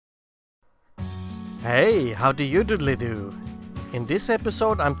Hey, how do you doodly do? In this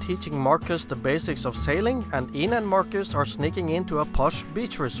episode I'm teaching Marcus the basics of sailing, and Ine and Marcus are sneaking into a posh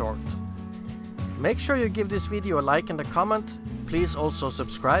beach resort. Make sure you give this video a like and a comment. Please also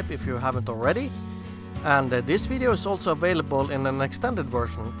subscribe if you haven't already. And this video is also available in an extended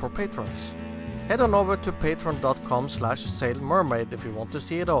version for patrons. Head on over to patreon.com/sailmermaid if you want to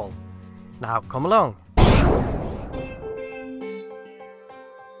see it all. Now come along!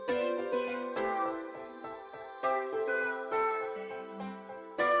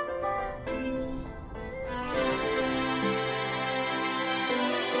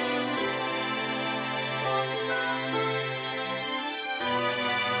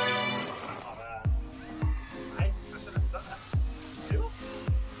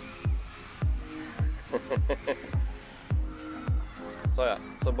 Så ja,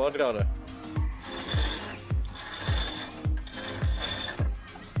 så bara dra det.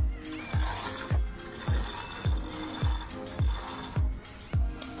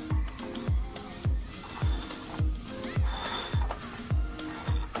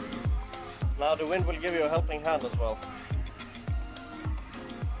 Now the wind will give you a helping hand as well.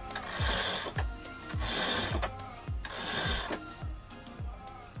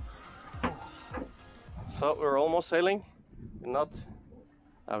 So we're almost sailing.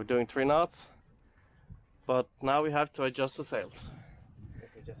 We're doing 3 knots, but now we have to adjust the sails.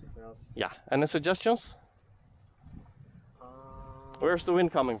 Adjust the sails? Yeah. Any suggestions? Where's the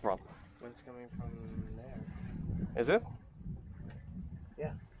wind coming from? Wind's coming from there. Is it?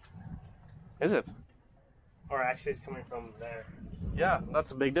 Yeah. Is it? Or actually it's coming from there. Yeah,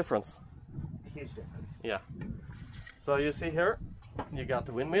 that's a big difference. A huge difference. Yeah. So you see here, you got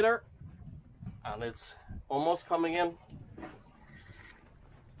the wind meter, and it's almost coming in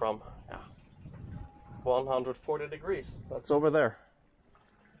from 140 degrees. That's over there.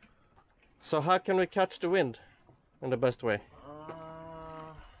 So how can we catch the wind in the best way?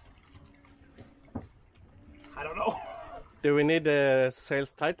 I don't know. Do we need the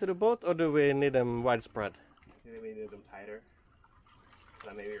sails tight to the boat, or do we need them widespread? Maybe we need them tighter.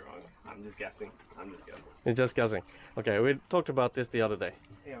 I may be wrong. I'm just guessing. You're just guessing. Okay, we talked about this the other day.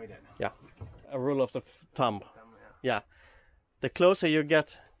 Yeah, we did. Yeah. A rule of the thumb. Yeah. Yeah. The closer you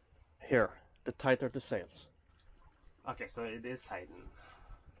get here, the tighter the sails. Okay, so it is tightened.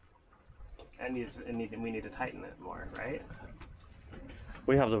 And we need to tighten it more, right?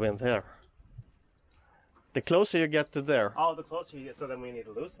 We have the wind here. The closer you get to there. Oh, the closer you get, so then we need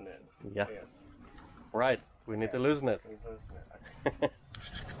to loosen it. Yeah. Yes. Right. We need to loosen it. We need to loosen it. Okay.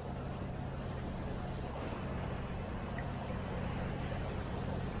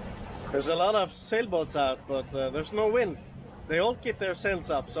 There's a lot of sailboats out, but there's no wind. They all keep their sails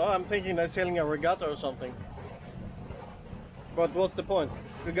up, so I'm thinking they're sailing a regatta or something. But what's the point?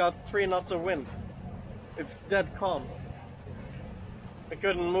 We got 3 knots of wind. It's dead calm. We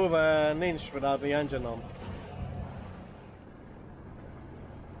couldn't move an inch without the engine on.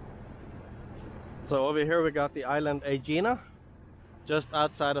 So over here we got the island Aegina. Just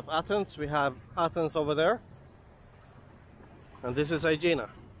outside of Athens. We have Athens over there. And this is Aegina.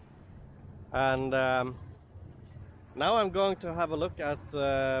 And now I'm going to have a look at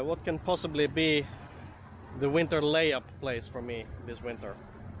what can possibly be the winter layup place for me this winter.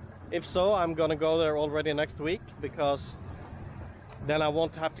 If so, I'm gonna go there already next week, because then I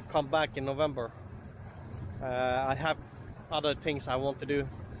won't have to come back in November. I have other things I want to do,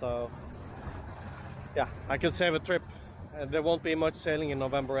 so yeah, I could save a trip. There won't be much sailing in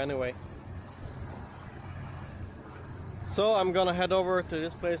November anyway. So I'm gonna head over to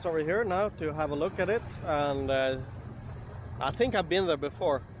this place over here now to have a look at it, and I think I've been there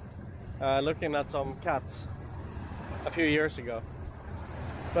before, looking at some cats a few years ago.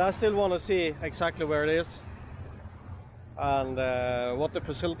 But I still want to see exactly where it is and what the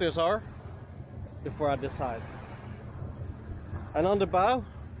facilities are before I decide. And on the bow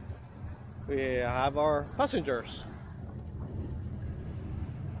we have our passengers.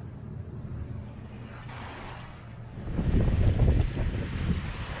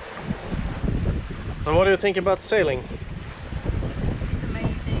 So what do you think about sailing? It's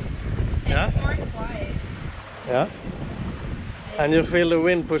amazing. And Yeah? it's more quiet. Yeah? And you feel the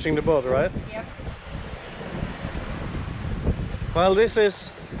wind pushing the boat, right? Yep. Well, this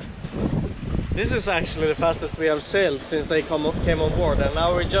is actually the fastest we have sailed since they came on board, and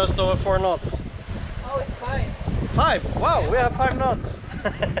now we're just over 4 knots. Oh, it's 5. 5? Wow, we have 5 knots.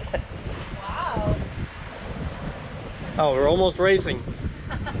 Wow. Oh, we're almost racing.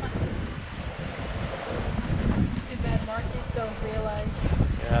 Too bad Marcus don't realize.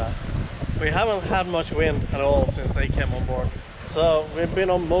 Yeah. We haven't had much wind at all since they came on board. So we've been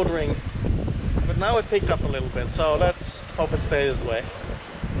on motoring with now it picked up a little bit, so let's hope it stays this way.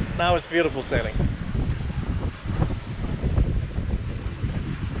 Now it's beautiful sailing.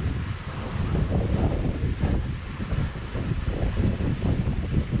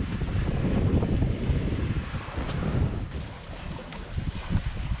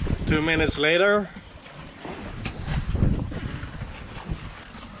 Two minutes later,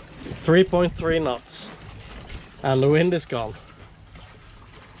 3.3 knots, and the wind is gone.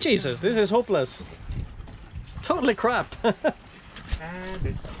 Jesus, this is hopeless. It's totally crap. And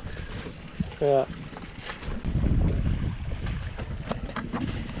it's Yeah.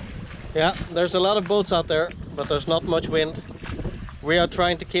 Yeah, there's a lot of boats out there, but there's not much wind. We are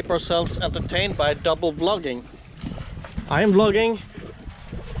trying to keep ourselves entertained by double vlogging. I am vlogging,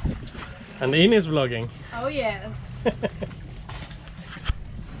 and Ine is vlogging. Oh yes.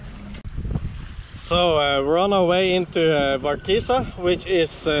 So we're on our way into Varkisa, which is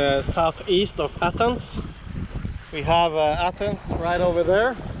southeast of Athens. We have Athens right over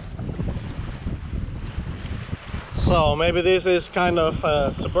there. So maybe this is kind of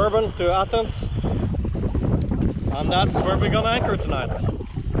suburban to Athens. And that's where we're gonna anchor tonight.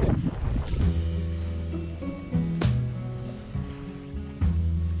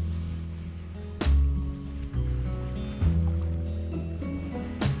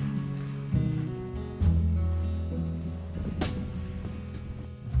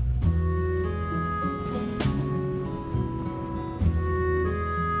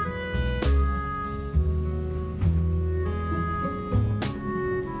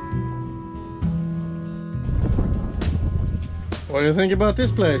 What do you think about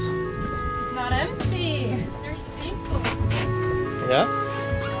this place? It's not empty. There's people. Yeah,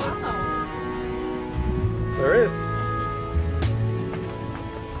 Wow. there is.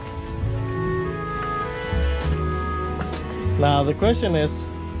 Now the question is,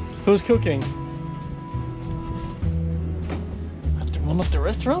 who's cooking? At one of the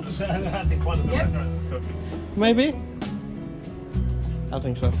restaurants? I think one of the Yep. restaurants is cooking. Maybe? I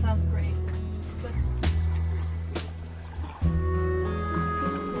think so. Sounds great. But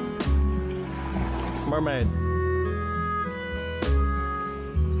Mermaid.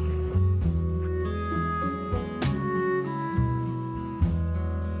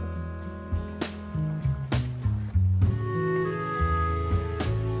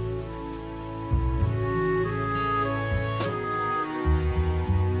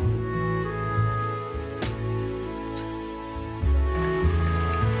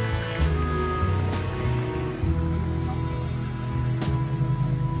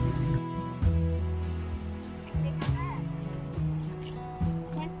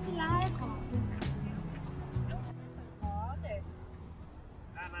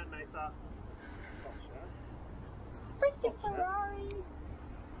 And I saw Porsche. freaking Ferrari.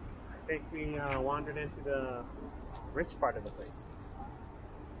 I think we wandered into the rich part of the place.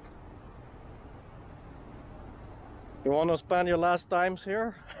 You want to spend your last times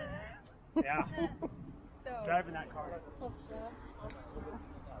here? Yeah, So driving that car.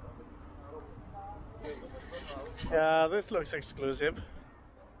 Yeah, this looks exclusive.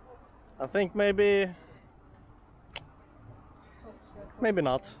 I think maybe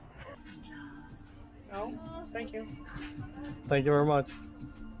not. No, thank you. Thank you very much.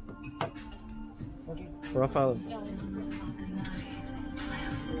 Rafael.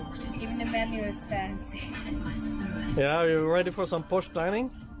 even the menu is fancy. Yeah, are you ready for some Porsche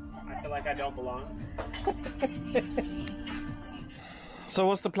dining? I feel like I don't belong. So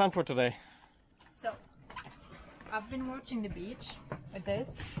what's the plan for today? So, I've been watching the beach with this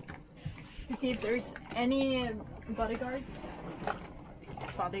to see if there's any lifeguards.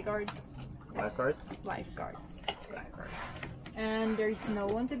 And there's no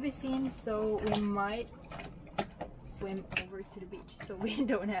one to be seen, so we might swim over to the beach so we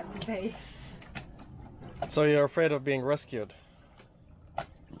don't have to pay. So you're afraid of being rescued?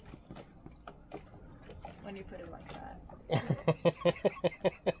 When you put it like that.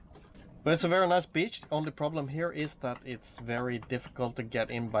 But it's a very nice beach. The only problem here is that it's very difficult to get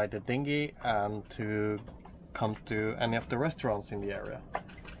in by the dinghy and to come to any of the restaurants in the area.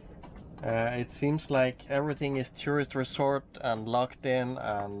 It seems like everything is tourist resort and locked in,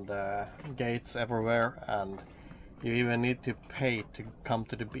 and gates everywhere, and you even need to pay to come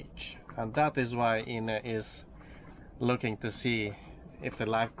to the beach. And that is why Ine is looking to see if the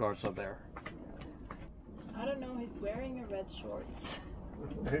lifeguards are there. I don't know, he's wearing a red shorts.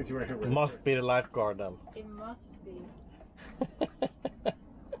 Must be the lifeguard then. It must be.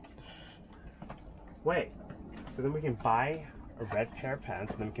 Wait, so then we can buy a red pair of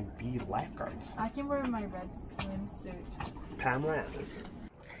pants and then we can be lifeguards. I can wear my red swimsuit. Pamela Anderson.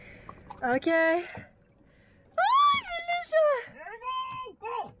 Okay.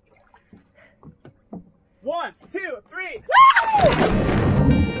 Go! 1, 2, 3.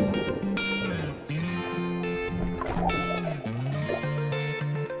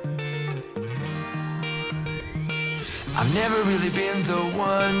 I've never really been the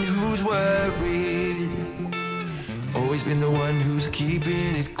one who's worried, always been the one who's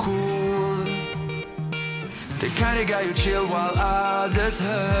keeping it cool, the kind of guy who chill while others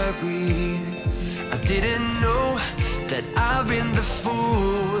hurry. I didn't know that I've been the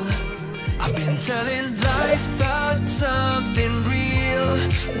fool. I've been telling lies about something real,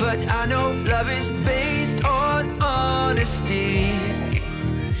 but I know love is based on honesty.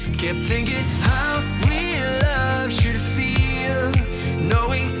 Kept thinking how real love should feel,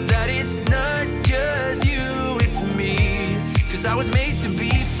 knowing that it's not just you, it's me, 'cause I was made to be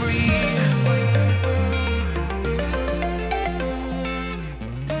free.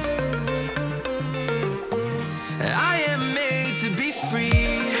 I am made to be free.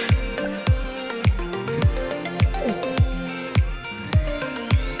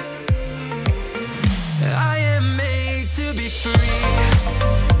 I am made to be free.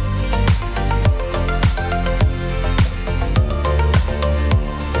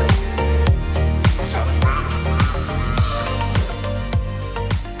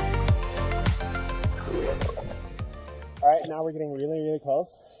 Alright, now we're getting really, really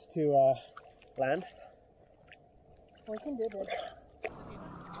close to land. We can do this.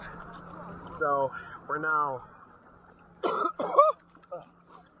 So we're now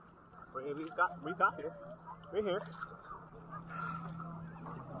we've got here. We're here.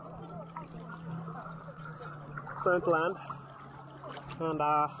 Starting to land. And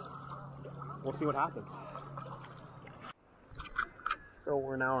we'll see what happens. So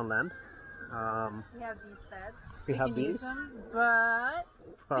we're now on land. We have these beds. We have can these? use them, but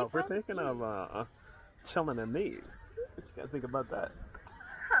We're thinking of chilling in these. What you guys think about that?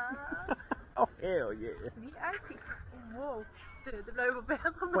 Oh hell yeah! vi är wow, det blev ju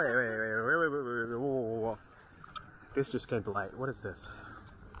bättre. Wait. Whoa. This just came to light. What is this?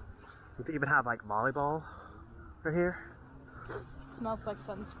 We even have like volleyball right here. Smells like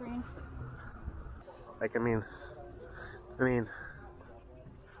sunscreen. Like I mean.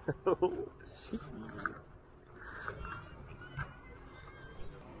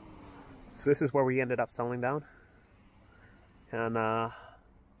 So this is where we ended up settling down, and I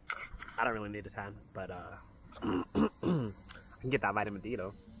don't really need a tan, but I can get that vitamin D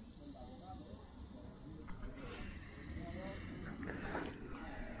though.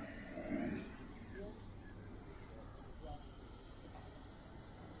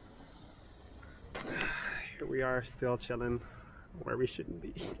 Here we are, still chilling where we shouldn't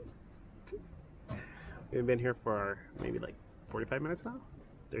be. We've been here for maybe like 45 minutes now?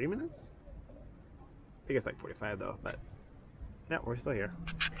 30 minutes? I think it's like 45 though, but yeah, we're still here.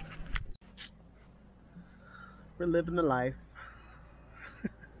 We're living the life.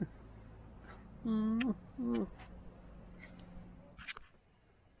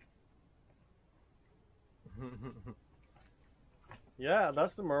 Yeah,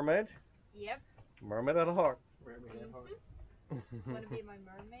 that's the mermaid. Yep. Mermaid at heart. Wanna be my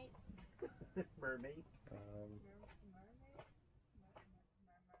mermaid? Mermaid.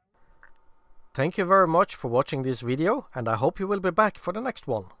 Thank you very much for watching this video, and I hope you will be back for the next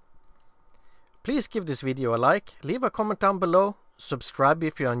one. Please give this video a like, leave a comment down below, subscribe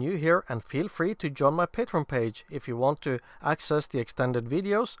if you are new here, and feel free to join my Patreon page if you want to access the extended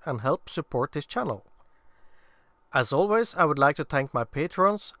videos and help support this channel. As always, I would like to thank my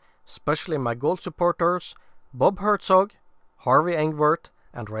patrons, especially my gold supporters Bob Herzog, Harvey Engworth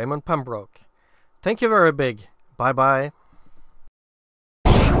and Raymond Pembroke. Thank you very big. Bye bye.